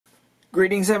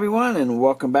Greetings everyone and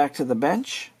welcome back to the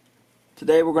bench.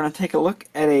 Today we're going to take a look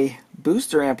at a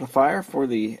booster amplifier for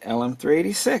the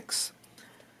LM386.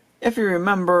 If you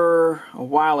remember a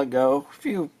while ago, if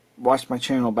you watched my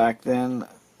channel back then,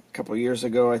 a couple of years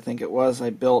ago I think it was, I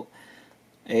built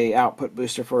a output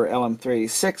booster for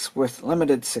LM386 with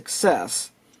limited success.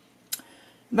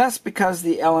 And that's because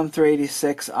the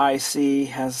LM386 IC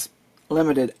has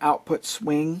limited output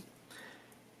swing.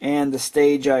 And the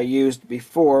stage I used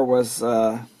before was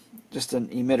just an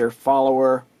emitter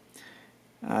follower.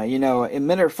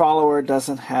 Emitter follower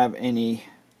doesn't have any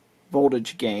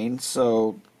voltage gain,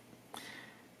 so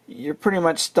you're pretty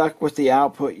much stuck with the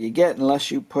output you get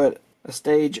unless you put a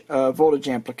stage voltage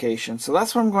amplification. So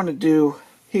that's what I'm going to do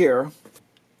here.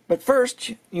 But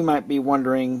first, you might be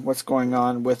wondering what's going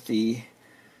on with the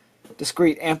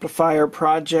discrete amplifier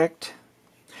project.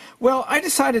 Well, I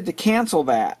decided to cancel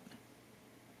that.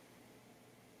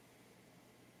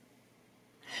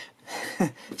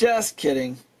 Just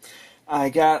kidding. I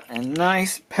got a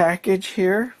nice package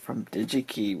here from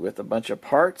DigiKey with a bunch of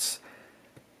parts,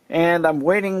 and I'm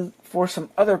waiting for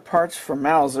some other parts from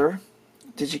Mouser.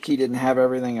 DigiKey didn't have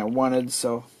everything I wanted,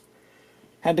 so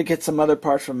had to get some other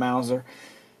parts from Mouser.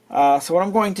 So what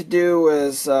I'm going to do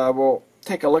is we'll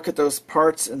take a look at those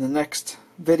parts in the next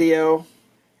video,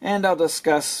 and I'll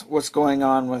discuss what's going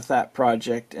on with that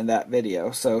project in that video,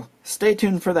 so stay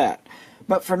tuned for that.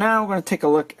 But for now, we're going to take a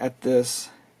look at this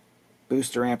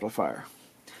booster amplifier.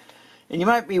 And you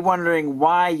might be wondering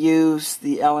why use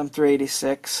the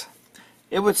LM386.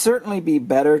 It would certainly be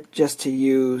better just to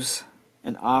use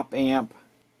an op amp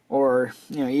or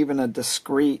even a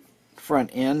discrete front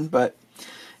end, but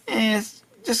it's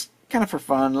just kind of for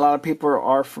fun. A lot of people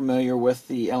are familiar with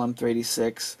the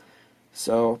LM386,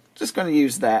 so just going to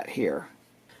use that here.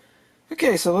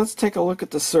 Okay, so let's take a look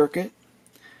at the circuit.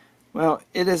 Well,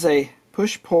 it is a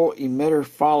push-pull emitter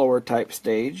follower type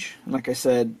stage. Like I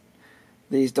said,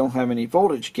 these don't have any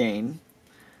voltage gain.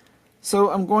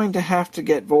 So I'm going to have to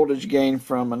get voltage gain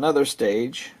from another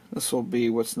stage. This will be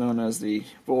what's known as the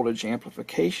voltage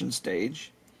amplification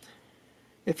stage.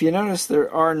 If you notice, there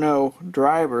are no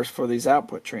drivers for these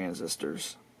output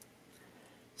transistors.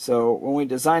 So when we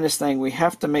design this thing, we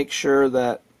have to make sure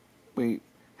that we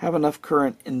have enough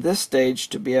current in this stage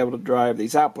to be able to drive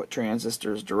these output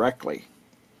transistors directly.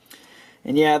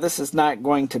 And yeah, this is not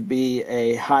going to be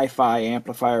a hi-fi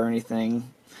amplifier or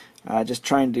anything, just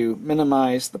trying to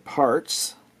minimize the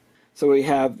parts. So we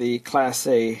have the Class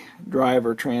A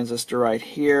driver transistor right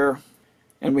here,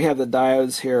 and we have the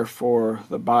diodes here for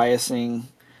the biasing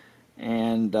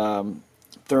and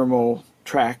thermal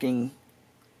tracking.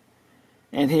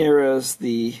 And here is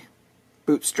the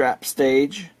bootstrap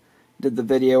stage. Did the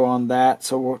video on that,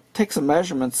 so we'll take some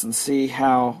measurements and see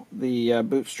how the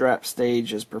bootstrap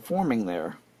stage is performing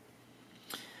there.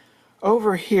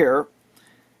 Over here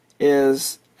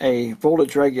is a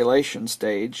voltage regulation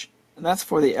stage, and that's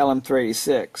for the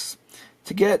LM386.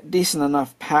 To get decent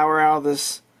enough power out of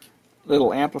this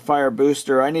little amplifier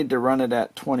booster, I need to run it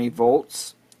at 20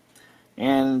 volts,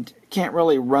 and can't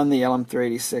really run the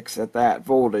LM386 at that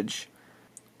voltage.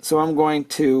 So I'm going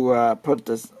to put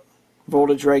this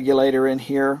voltage regulator in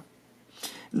here.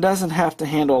 It doesn't have to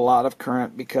handle a lot of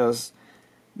current because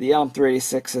the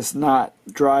LM386 is not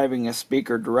driving a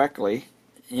speaker directly.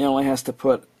 It only has to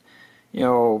put, I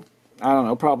don't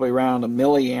know, probably around a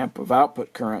milliamp of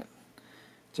output current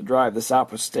to drive this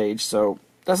output stage, so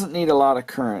it doesn't need a lot of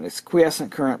current. It's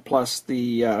quiescent current plus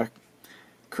the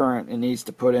current it needs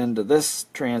to put into this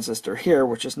transistor here,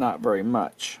 which is not very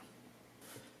much.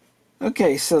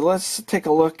 Okay, so let's take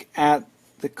a look at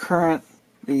the current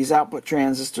these output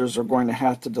transistors are going to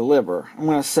have to deliver. I'm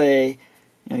going to say,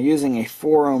 using a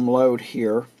 4 ohm load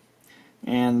here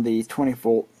and the 20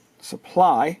 volt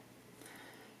supply,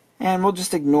 and we'll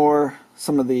just ignore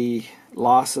some of the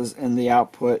losses in the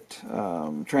output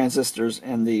transistors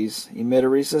and these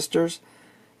emitter resistors,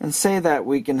 and say that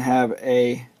we can have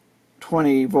a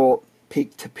 20 volt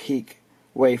peak to peak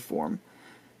waveform.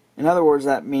 In other words,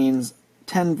 that means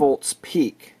 10 volts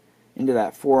peak into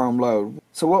that 4 ohm load.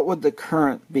 So what would the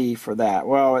current be for that?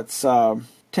 Well, it's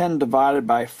 10 divided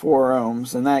by 4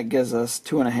 ohms, and that gives us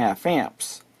 2.5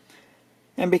 amps.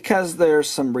 And because there's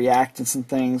some reactance and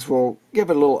things, we'll give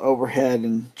it a little overhead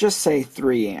and just say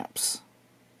 3 amps.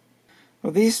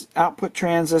 Well, these output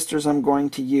transistors I'm going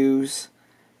to use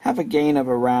have a gain of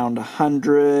around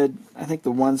 100. I think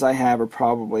the ones I have are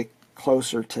probably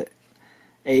closer to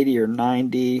 80 or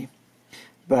 90.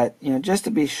 But just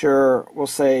to be sure, we'll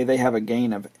say they have a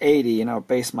gain of 80, and I'll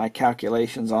base my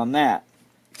calculations on that.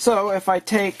 So if I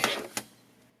take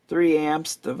 3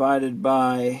 amps divided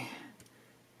by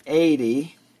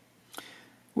 80,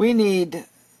 We need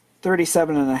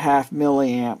 37.5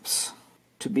 milliamps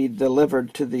to be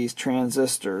delivered to these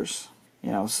transistors,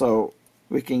 so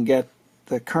we can get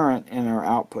the current in our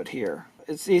output here.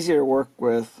 It's easier to work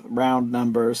with round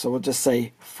numbers, so we'll just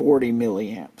say 40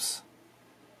 milliamps.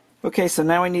 Okay, so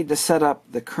now we need to set up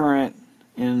the current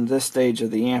in this stage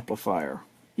of the amplifier.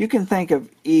 You can think of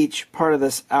each part of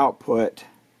this output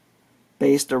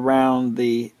based around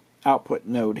the output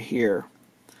node here.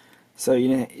 So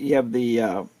you have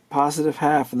the positive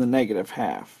half and the negative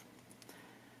half.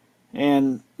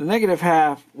 And the negative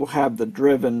half will have the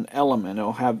driven element. It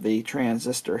will have the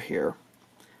transistor here.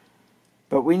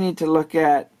 But we need to look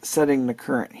at setting the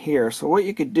current here. So what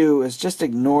you could do is just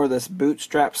ignore this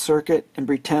bootstrap circuit and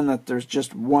pretend that there's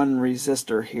just one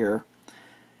resistor here.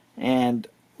 And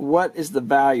what is the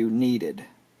value needed?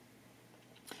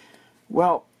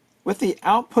 Well, with the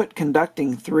output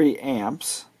conducting 3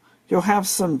 amps, you'll have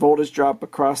some voltage drop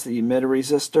across the emitter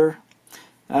resistor,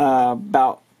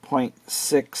 about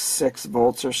 0.66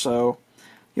 volts or so.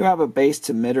 You'll have a base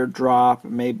to emitter drop,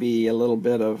 maybe a little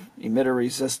bit of emitter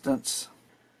resistance.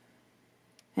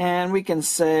 And we can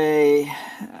say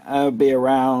it'll be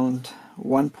around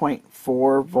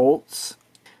 1.4 volts.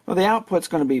 Well, the output's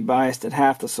going to be biased at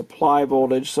half the supply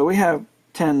voltage, so we have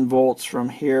 10 volts from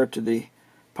here to the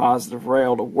positive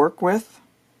rail to work with.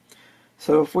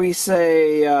 So if we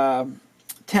say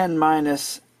 10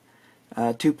 minus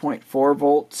 2.4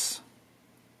 volts,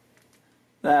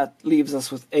 that leaves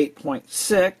us with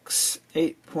 8.6.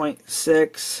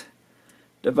 8.6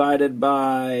 divided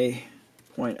by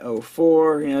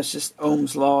 0.04, it's just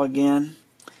Ohm's law again.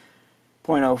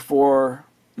 0.04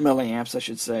 milliamps, I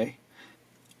should say.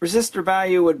 Resistor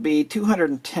value would be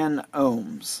 210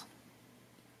 ohms.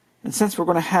 And since we're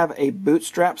going to have a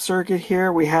bootstrap circuit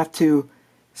here, we have to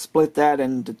split that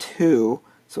into 2.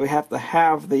 So we have to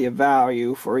have the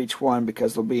value for each one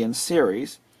because they'll be in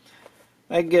series.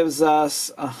 That gives us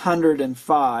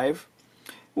 105,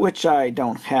 which I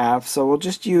don't have, so we'll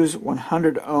just use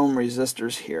 100 ohm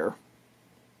resistors here.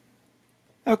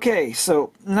 Okay,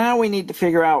 so now we need to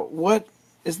figure out what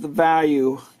is the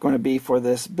value going to be for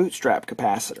this bootstrap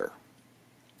capacitor.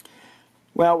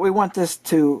 Well, we want this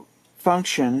to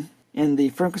function in the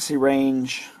frequency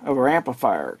range of our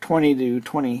amplifier, 20 to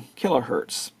 20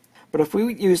 kilohertz. But if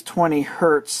we use 20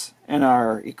 hertz in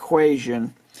our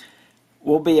equation,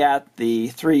 we'll be at the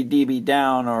 3 dB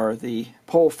down, or the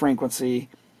pole frequency.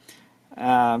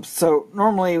 So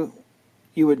normally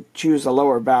you would choose a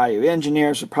lower value.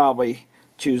 Engineers would probably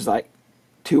choose like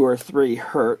 2 or 3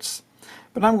 hertz.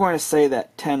 But I'm going to say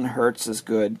that 10 hertz is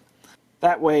good.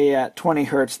 That way at 20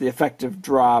 hertz the effective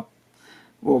drop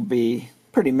will be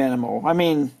pretty minimal. I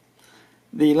mean,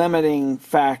 the limiting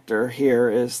factor here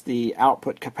is the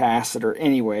output capacitor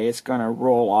anyway. It's going to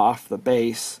roll off the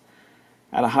base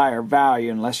at a higher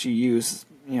value unless you use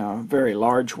a very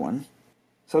large one.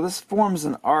 So this forms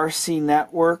an RC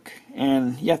network,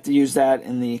 and you have to use that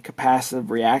in the capacitive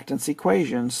reactance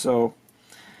equation. So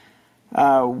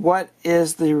what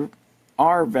is the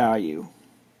R value?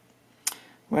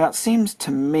 Well, it seems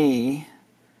to me,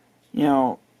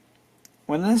 when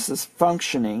this is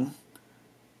functioning,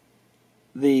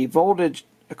 the voltage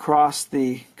across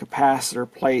the capacitor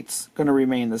plate's going to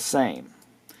remain the same,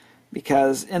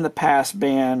 because in the pass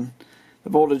band the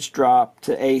voltage drop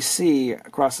to AC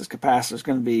across this capacitor is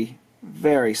going to be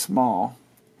very small.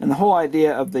 And the whole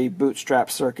idea of the bootstrap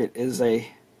circuit is a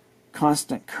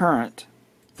constant current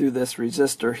through this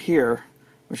resistor here,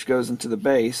 which goes into the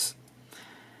base.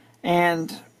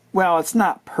 And, well, it's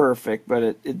not perfect, but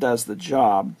it does the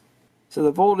job. So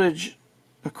the voltage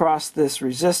across this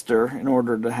resistor, in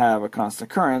order to have a constant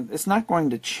current, it's not going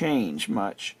to change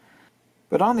much.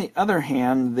 But on the other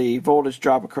hand, the voltage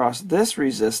drop across this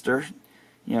resistor,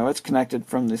 it's connected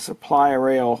from the supply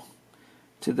rail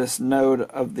to this node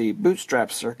of the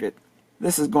bootstrap circuit.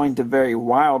 This is going to vary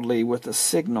wildly with the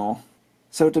signal.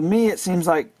 So to me it seems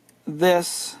like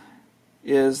this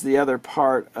is the other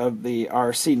part of the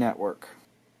RC network.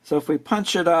 So if we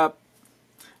punch it up,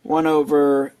 1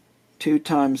 over 2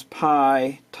 times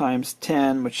pi times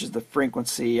 10, which is the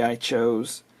frequency I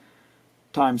chose,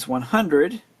 times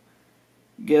 100,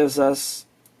 gives us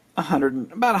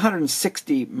about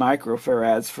 160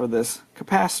 microfarads for this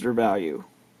capacitor value.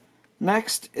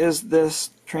 Next is this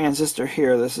transistor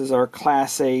here. This is our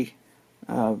Class A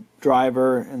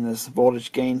driver in this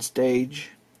voltage gain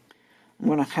stage. I'm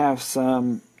going to have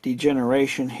some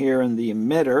degeneration here in the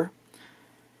emitter.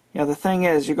 The thing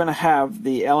is, you're going to have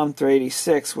the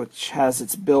LM386, which has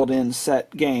its built-in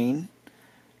set gain,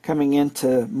 coming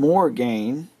into more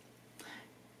gain,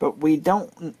 but we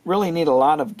don't really need a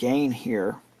lot of gain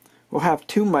here. we'll have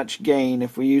too much gain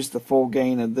if we use the full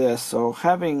gain of this. So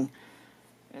having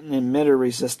an emitter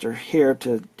resistor here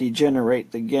to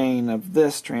degenerate the gain of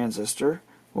this transistor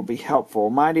will be helpful.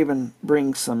 Might even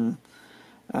bring some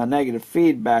negative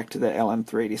feedback to the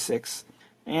LM386.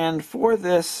 And for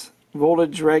this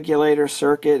voltage regulator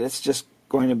circuit, it's just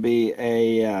going to be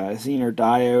a Zener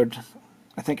diode.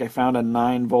 I think I found a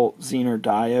 9-volt Zener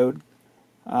diode.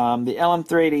 The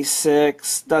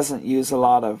LM386 doesn't use a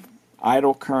lot of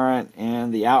idle current,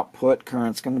 and the output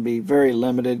current is going to be very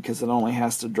limited because it only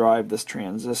has to drive this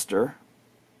transistor.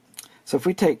 So if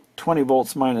we take 20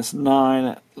 volts minus 9,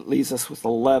 it leaves us with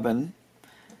 11.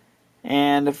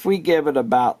 And if we give it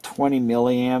about 20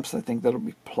 milliamps, I think that'll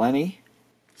be plenty.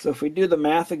 So if we do the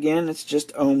math again, it's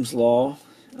just Ohm's law.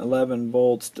 11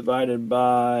 volts divided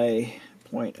by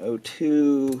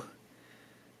 0.02.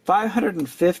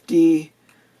 550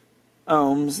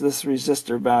 ohms this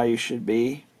resistor value should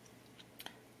be.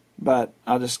 But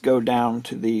I'll just go down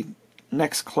to the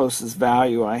next closest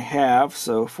value I have,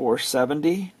 so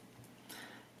 470.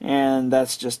 And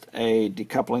that's just a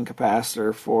decoupling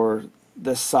capacitor for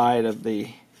this side of the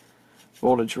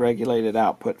voltage regulated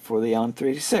output for the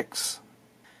LM386.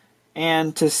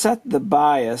 And to set the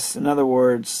bias, in other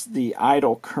words the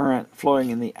idle current flowing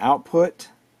in the output,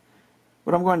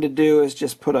 what I'm going to do is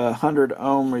just put a 100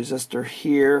 ohm resistor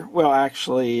here. Well,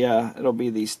 actually it'll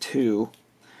be these two.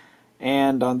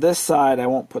 And on this side I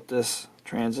won't put this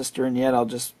transistor in yet, I'll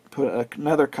just put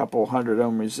another couple 100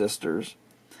 ohm resistors.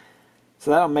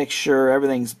 So that'll make sure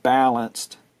everything's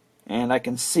balanced and I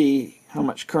can see how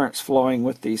much current's flowing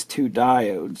with these two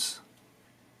diodes.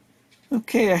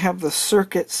 Okay, I have the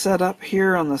circuit set up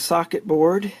here on the socket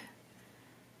board,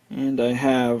 and I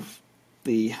have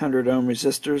the 100 ohm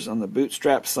resistors on the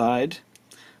bootstrap side.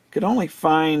 Could only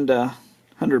find a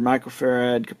 100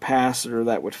 microfarad capacitor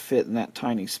that would fit in that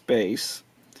tiny space,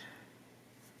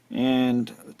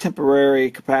 and temporary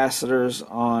capacitors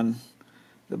on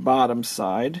the bottom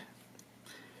side.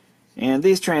 And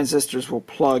these transistors will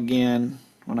plug in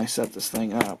when I set this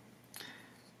thing up.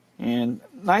 And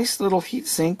nice little heat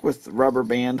sink with the rubber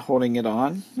band holding it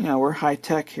on. You know, we're high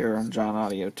tech here on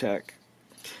JohnAudioTech.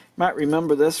 Might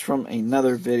remember this from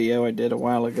another video I did a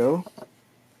while ago.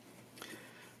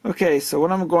 Okay, so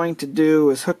what I'm going to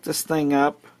do is hook this thing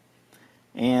up,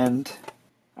 and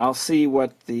I'll see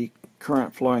what the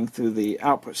current flowing through the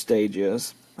output stage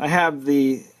is. I have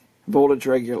the voltage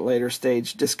regulator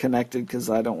stage disconnected because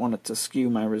I don't want it to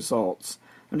skew my results.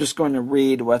 I'm just going to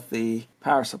read what the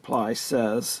power supply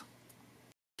says.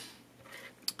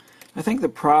 I think the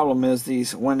problem is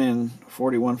these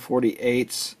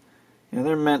 1N4148s, you know,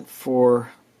 they're meant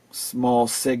for small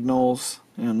signals,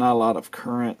 you know, not a lot of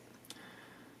current.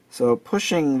 So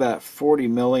pushing that 40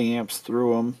 milliamps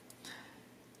through them,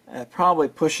 it probably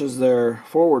pushes their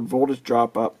forward voltage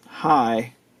drop up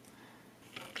high.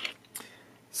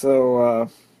 So,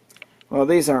 well,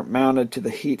 these aren't mounted to the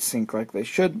heatsink like they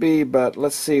should be, but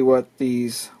let's see what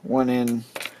these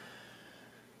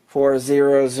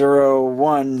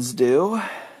 1N4001s do.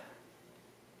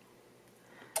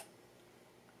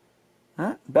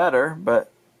 Better,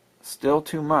 but still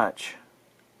too much.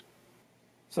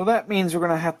 So that means we're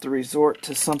going to have to resort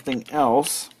to something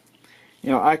else.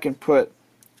 You know, I can put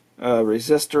a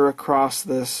resistor across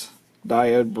this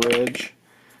diode bridge.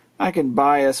 I can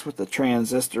bias with the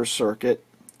transistor circuit,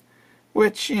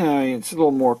 which, you know, it's a little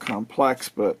more complex,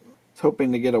 but it's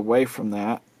hoping to get away from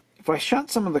that. If I shunt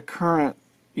some of the current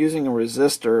using a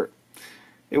resistor,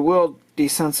 it will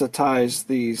desensitize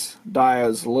these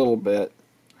diodes a little bit,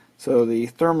 so the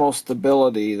thermal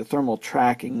stability, the thermal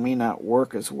tracking may not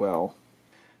work as well.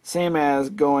 Same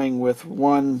as going with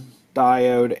one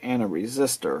diode and a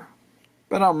resistor.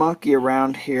 But I'll monkey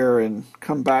around here and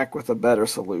come back with a better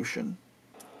solution.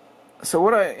 So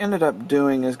what I ended up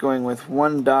doing is going with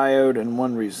one diode and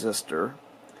one resistor.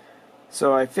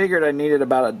 So I figured I needed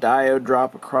about a diode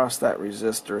drop across that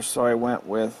resistor, so I went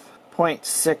with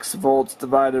 0.6 volts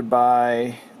divided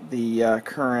by the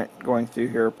current going through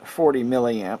here, 40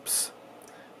 milliamps.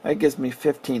 That gives me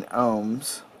 15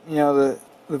 ohms. You know,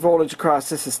 the voltage across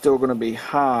this is still going to be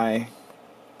high.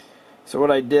 So what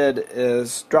I did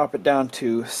is drop it down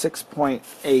to 6.8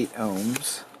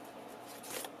 ohms.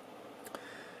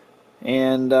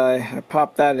 And I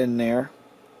popped that in there.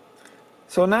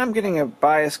 So now I'm getting a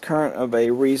bias current of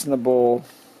a reasonable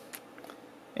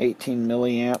 18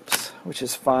 milliamps, which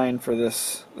is fine for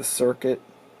this circuit.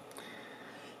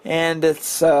 And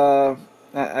it's I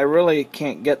really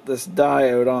can't get this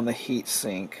diode on the heat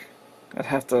sink. I'd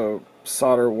have to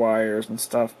solder wires and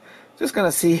stuff. Just going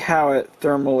to see how it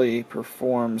thermally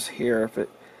performs here, if it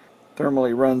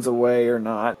thermally runs away or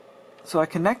not. So I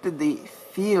connected the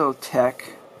JohnAudioTech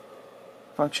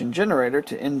function generator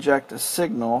to inject a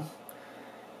signal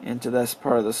into this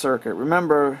part of the circuit.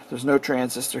 Remember, there's no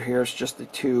transistor here, it's just the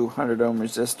 200 ohm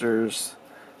resistors,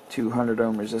 200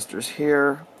 ohm resistors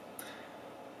here.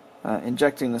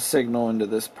 Injecting the signal into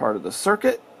this part of the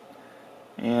circuit,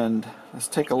 and let's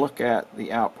take a look at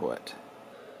the output.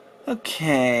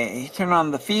 Okay, turn on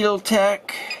the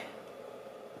JohnAudioTech,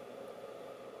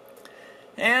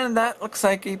 and that looks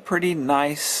like a pretty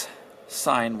nice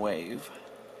sine wave.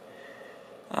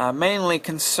 Mainly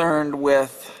concerned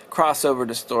with crossover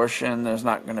distortion. There's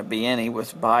not going to be any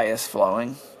with bias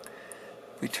flowing.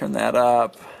 If we turn that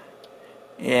up,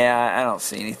 yeah, I don't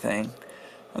see anything.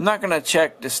 I'm not going to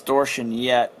check distortion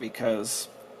yet because,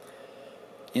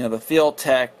 you know, the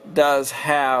JohnAudioTech does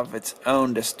have its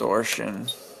own distortion.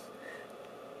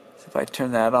 So if I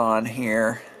turn that on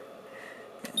here,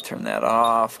 and turn that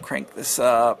off, crank this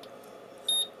up,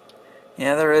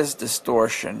 yeah, there is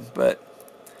distortion, but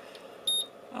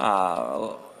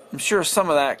I'm sure some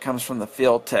of that comes from the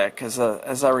JohnAudioTech.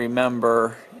 As I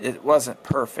remember, it wasn't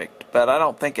perfect, but I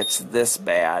don't think it's this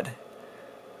bad.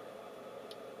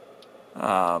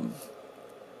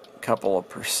 Couple of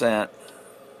percent.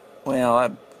 Well, I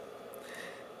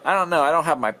don't know. I don't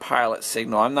have my pilot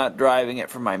signal. I'm not driving it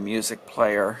from my music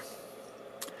player.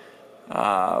 It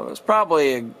was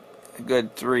probably a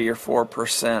good 3 or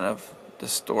 4% of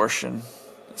distortion.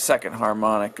 The second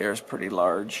harmonic there is pretty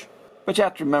large. But you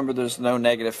have to remember there's no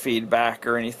negative feedback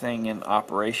or anything in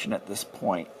operation at this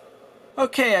point.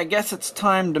 Okay, I guess it's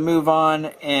time to move on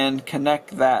and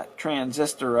connect that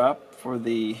transistor up for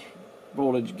the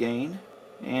voltage gain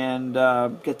and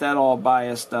get that all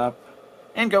biased up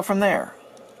and go from there.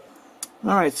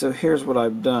 Alright, so here's what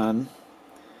I've done.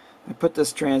 I put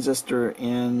this transistor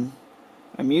in.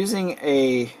 I'm using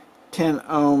a 10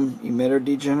 ohm emitter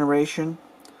degeneration.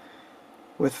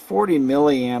 With 40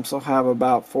 milliamps, I'll have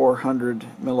about 400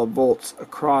 millivolts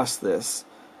across this.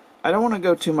 I don't want to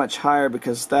go too much higher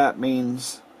because that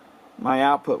means my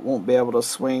output won't be able to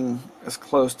swing as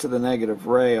close to the negative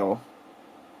rail.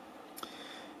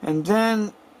 And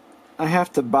then I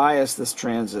have to bias this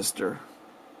transistor.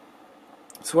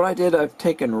 So what I did, I've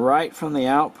taken right from the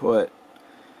output,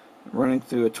 running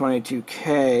through a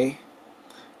 22K,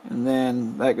 and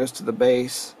then that goes to the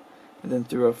base, and then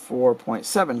through a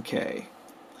 4.7K.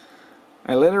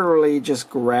 I literally just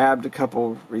grabbed a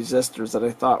couple resistors that I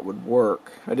thought would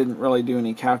work. I didn't really do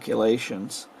any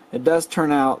calculations. It does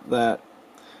turn out that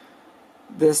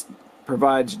this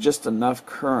provides just enough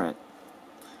current.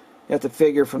 You have to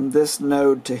figure from this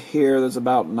node to here there's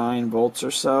about 9 volts or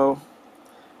so,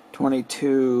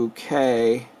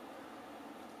 22K,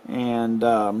 and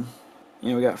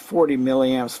we got 40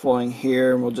 milliamps flowing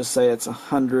here, and we'll just say it's a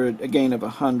gain of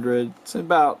 100. It's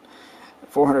about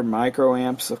 400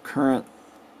 microamps of current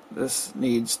this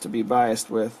needs to be biased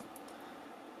with.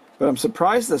 But I'm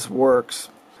surprised this works,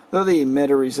 though the emitter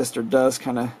resistor does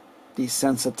kind of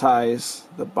desensitize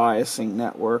the biasing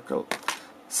network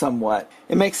somewhat.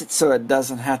 It makes it so it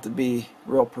doesn't have to be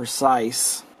real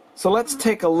precise. So let's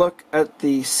take a look at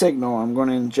the signal. I'm going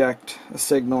to inject a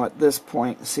signal at this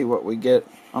point and see what we get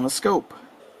on a scope.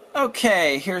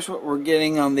 Okay, here's what we're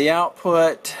getting on the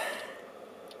output.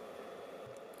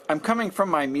 I'm coming from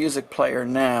my music player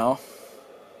now.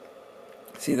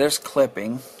 See, there's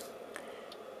clipping.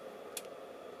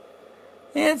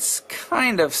 It's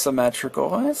kind of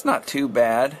symmetrical. It's not too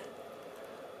bad.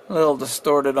 A little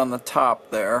distorted on the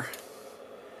top there.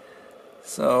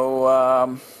 So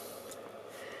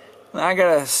I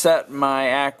gotta set my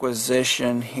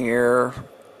acquisition here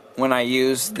when I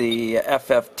use the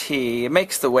FFT. It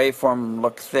makes the waveform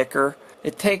look thicker.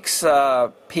 It takes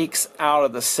peaks out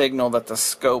of the signal that the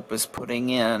scope is putting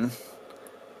in.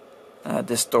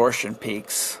 Distortion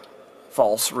peaks,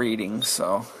 false readings.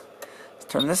 So let's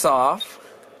turn this off.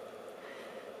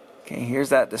 Okay, here's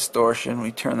that distortion.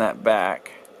 We turn that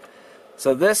back.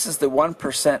 So this is the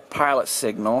 1% pilot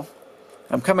signal.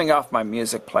 I'm coming off my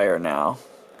music player now.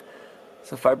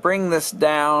 So if I bring this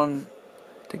down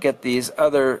to get these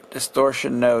other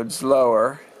distortion nodes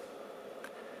lower,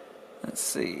 let's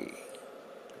see.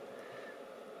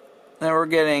 Now we're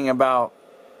getting about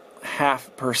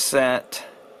 0.5%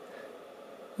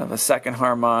 of a second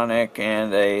harmonic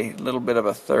and a little bit of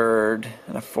a third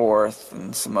and a fourth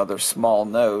and some other small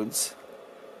nodes.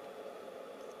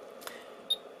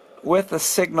 With a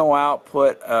signal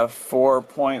output of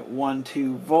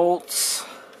 4.12 volts,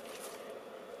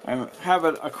 I have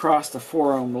it across the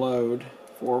 4 ohm load.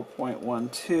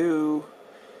 4.12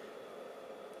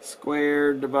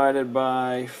 squared divided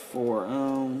by 4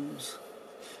 ohms.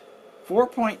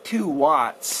 4.2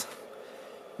 watts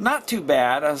not too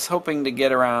bad. I was hoping to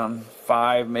get around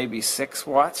 5, maybe 6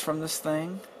 watts from this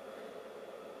thing.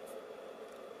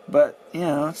 But, you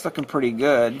know, it's looking pretty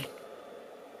good.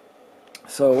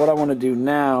 So what I want to do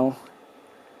now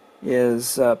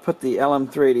is put the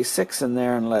LM386 in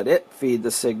there and let it feed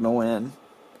the signal in.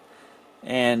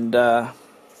 And,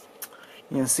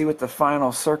 you know, see what the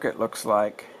final circuit looks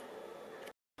like.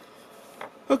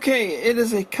 Okay, it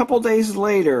is a couple days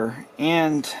later,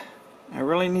 and I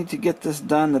really need to get this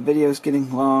done. The video is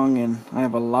getting long, and I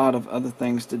have a lot of other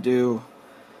things to do.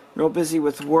 Real busy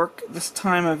with work this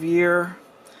time of year,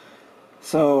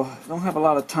 so I don't have a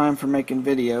lot of time for making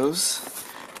videos.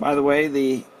 By the way,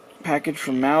 the package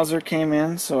from Mouser came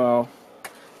in, so I'll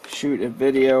shoot a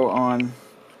video on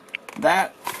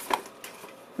that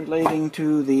relating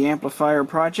to the amplifier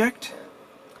project.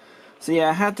 So yeah,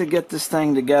 I had to get this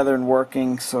thing together and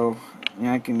working so you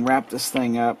know, I can wrap this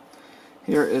thing up.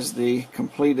 Here is the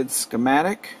completed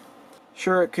schematic.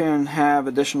 Sure, it can have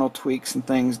additional tweaks and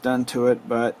things done to it,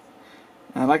 but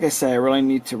like I say, I really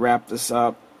need to wrap this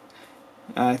up.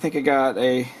 I think I got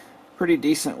a pretty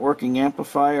decent working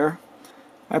amplifier.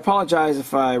 I apologize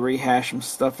if I rehash some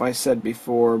stuff I said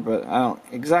before, but I don't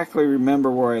exactly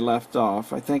remember where I left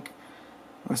off. I think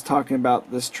I was talking about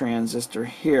this transistor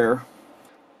here.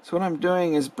 So what I'm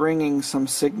doing is bringing some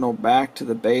signal back to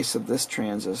the base of this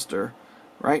transistor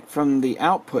right from the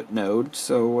output node.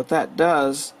 So what that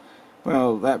does,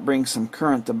 well, that brings some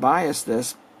current to bias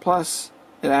this, plus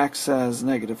it acts as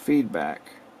negative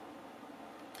feedback.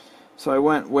 So I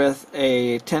went with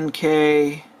a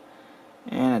 10K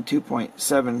and a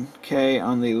 2.7K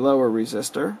on the lower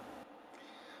resistor.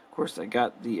 Of course, I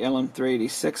got the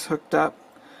LM386 hooked up.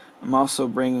 I'm also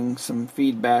bringing some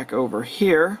feedback over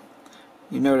here.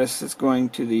 You notice it's going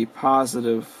to the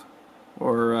positive,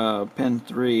 or pin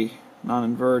 3,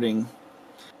 non-inverting.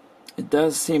 It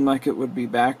does seem like it would be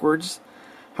backwards.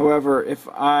 However, if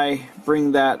I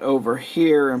bring that over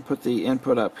here and put the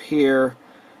input up here,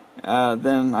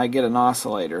 then I get an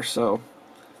oscillator, so it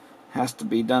has to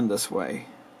be done this way.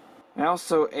 I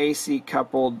also AC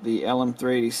coupled the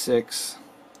LM386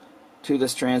 to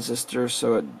this transistor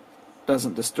so it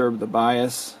doesn't disturb the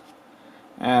bias,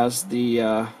 as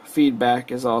the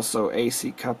feedback is also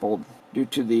AC coupled due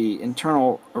to the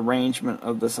internal arrangement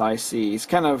of this IC. It's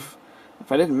kind of, if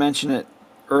I didn't mention it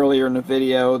earlier in the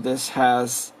video, this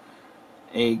has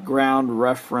a ground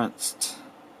referenced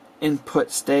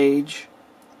input stage,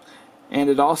 and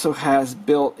it also has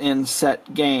built-in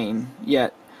set gain,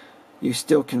 yet you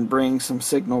still can bring some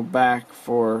signal back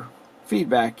for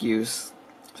feedback use.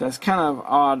 So it's kind of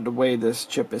odd the way this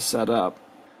chip is set up.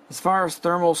 As far as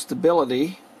thermal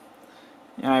stability,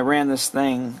 I ran this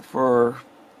thing for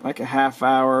like a half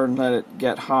hour and let it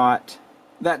get hot.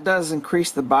 That does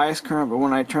increase the bias current, but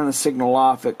when I turn the signal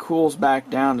off, it cools back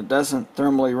down. It doesn't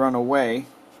thermally run away.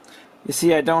 You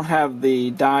see, I don't have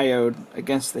the diode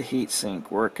against the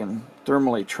heatsink where it can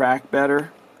thermally track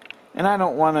better. And I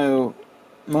don't want to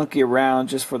monkey around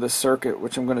just for the circuit,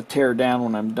 which I'm going to tear down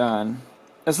when I'm done.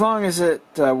 As long as it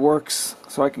works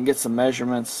so I can get some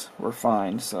measurements, we're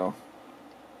fine. So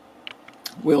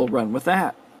we'll run with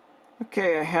that.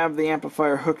 Okay, I have the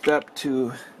amplifier hooked up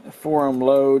to a 4 ohm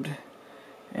load,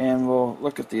 and we'll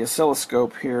look at the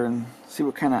oscilloscope here and see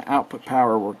what kind of output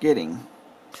power we're getting.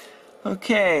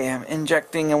 Okay, I'm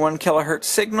injecting a 1 kilohertz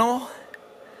signal.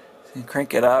 So you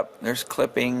crank it up, there's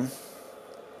clipping.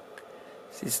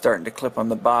 See, it's starting to clip on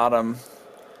the bottom.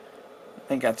 I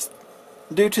think that's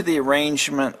due to the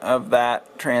arrangement of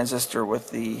that transistor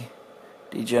with the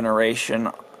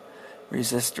degeneration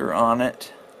resistor on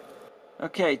it.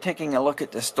 Okay, taking a look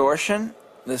at distortion.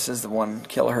 This is the 1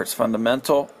 kilohertz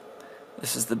fundamental.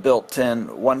 This is the built-in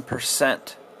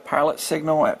 1% pilot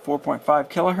signal at 4.5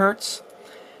 kilohertz.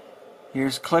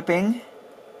 Here's clipping.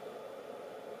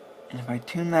 And if I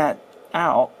tune that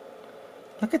out,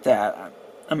 look at that.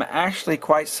 I'm actually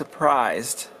quite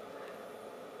surprised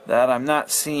that I'm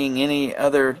not seeing any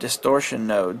other distortion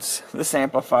nodes. This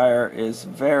amplifier is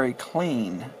very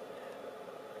clean.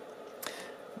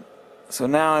 So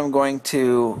now I'm going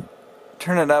to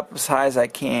turn it up as high as I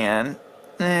can,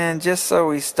 and just so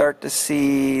we start to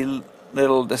see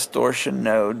little distortion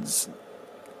nodes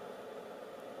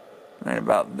right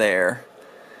about there.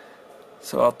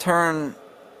 So I'll turn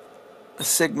the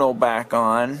signal back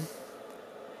on,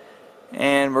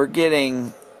 and we're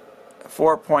getting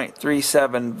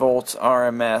 4.37 volts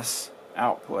RMS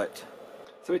output.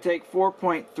 So we take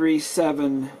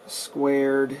 4.37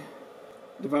 squared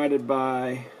divided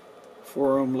by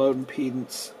 4 ohm load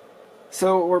impedance.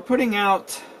 So we're putting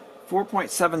out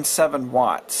 4.77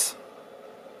 watts.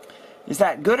 Is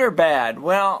that good or bad?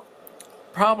 Well,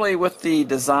 probably with the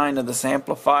design of this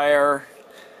amplifier,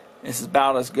 this is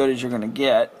about as good as you're going to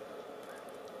get.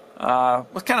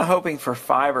 Was kind of hoping for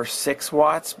 5 or 6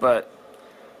 watts, but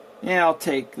yeah, I'll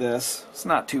take this. It's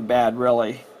not too bad,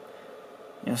 really.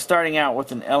 You know, starting out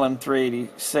with an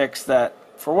LM386 that,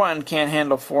 for one, can't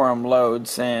handle 4 ohm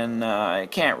loads, and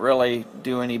it can't really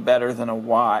do any better than a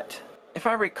watt. If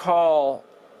I recall,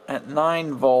 at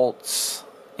 9 volts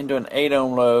into an 8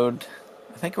 ohm load,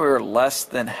 I think we were less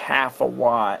than half a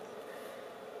watt.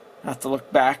 I have to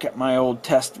look back at my old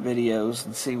test videos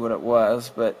and see what it was,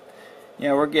 but you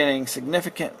know, we're getting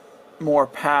significant more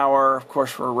power. Of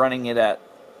course, we're running it at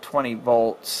 20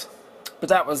 volts, but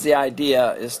that was the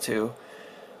idea, is to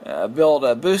build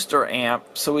a booster amp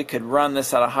so we could run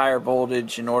this at a higher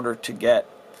voltage in order to get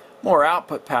more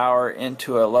output power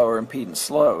into a lower impedance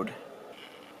load.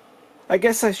 I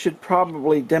guess I should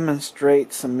probably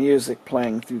demonstrate some music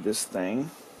playing through this thing.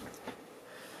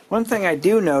 One thing I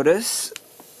do notice,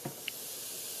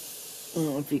 I don't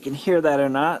know if you can hear that or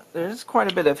not, there's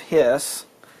quite a bit of hiss.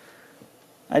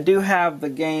 I do have the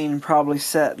gain probably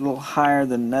set a little higher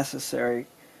than necessary.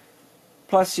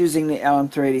 Plus, using the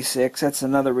LM386, that's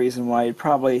another reason why you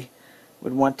probably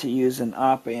would want to use an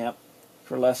op amp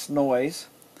for less noise.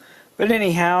 But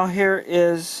anyhow, here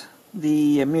is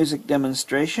the music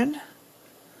demonstration.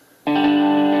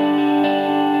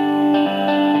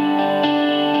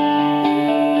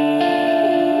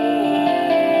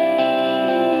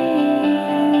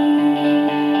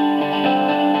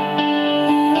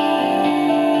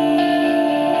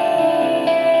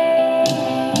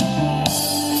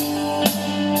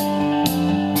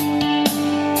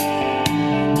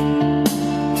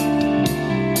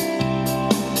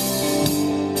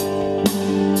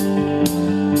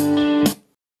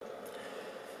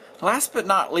 Last but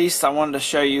not least, I wanted to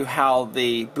show you how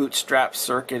the bootstrap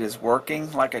circuit is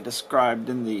working, like I described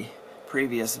in the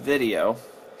previous video.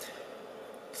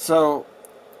 So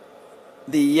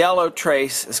the yellow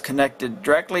trace is connected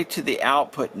directly to the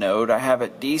output node. I have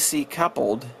it DC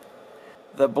coupled.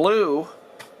 The blue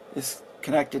is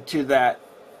connected to that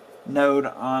node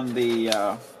on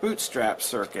the bootstrap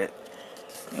circuit,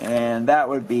 and that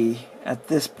would be at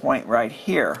this point right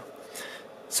here.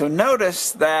 So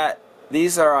notice that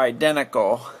these are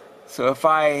identical. So if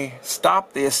I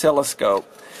stop the oscilloscope,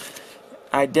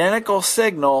 identical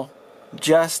signal,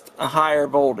 just a higher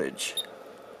voltage.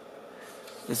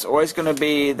 It's always going to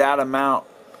be that amount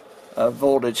of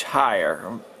voltage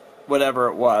higher, whatever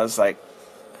it was, like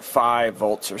 5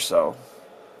 volts or so.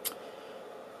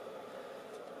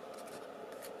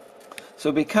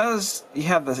 So because you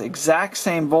have the exact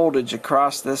same voltage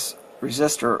across this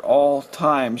resistor all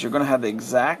times, you're going to have the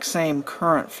exact same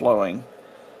current flowing.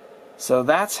 So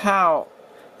that's how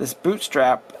this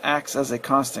bootstrap acts as a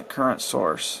constant current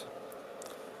source,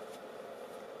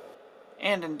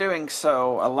 and in doing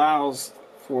so allows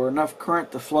for enough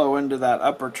current to flow into that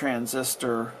upper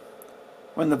transistor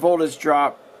when the voltage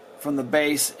drop from the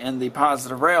base and the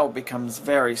positive rail becomes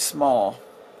very small.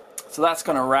 So that's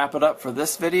going to wrap it up for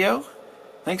this video.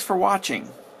 Thanks for watching.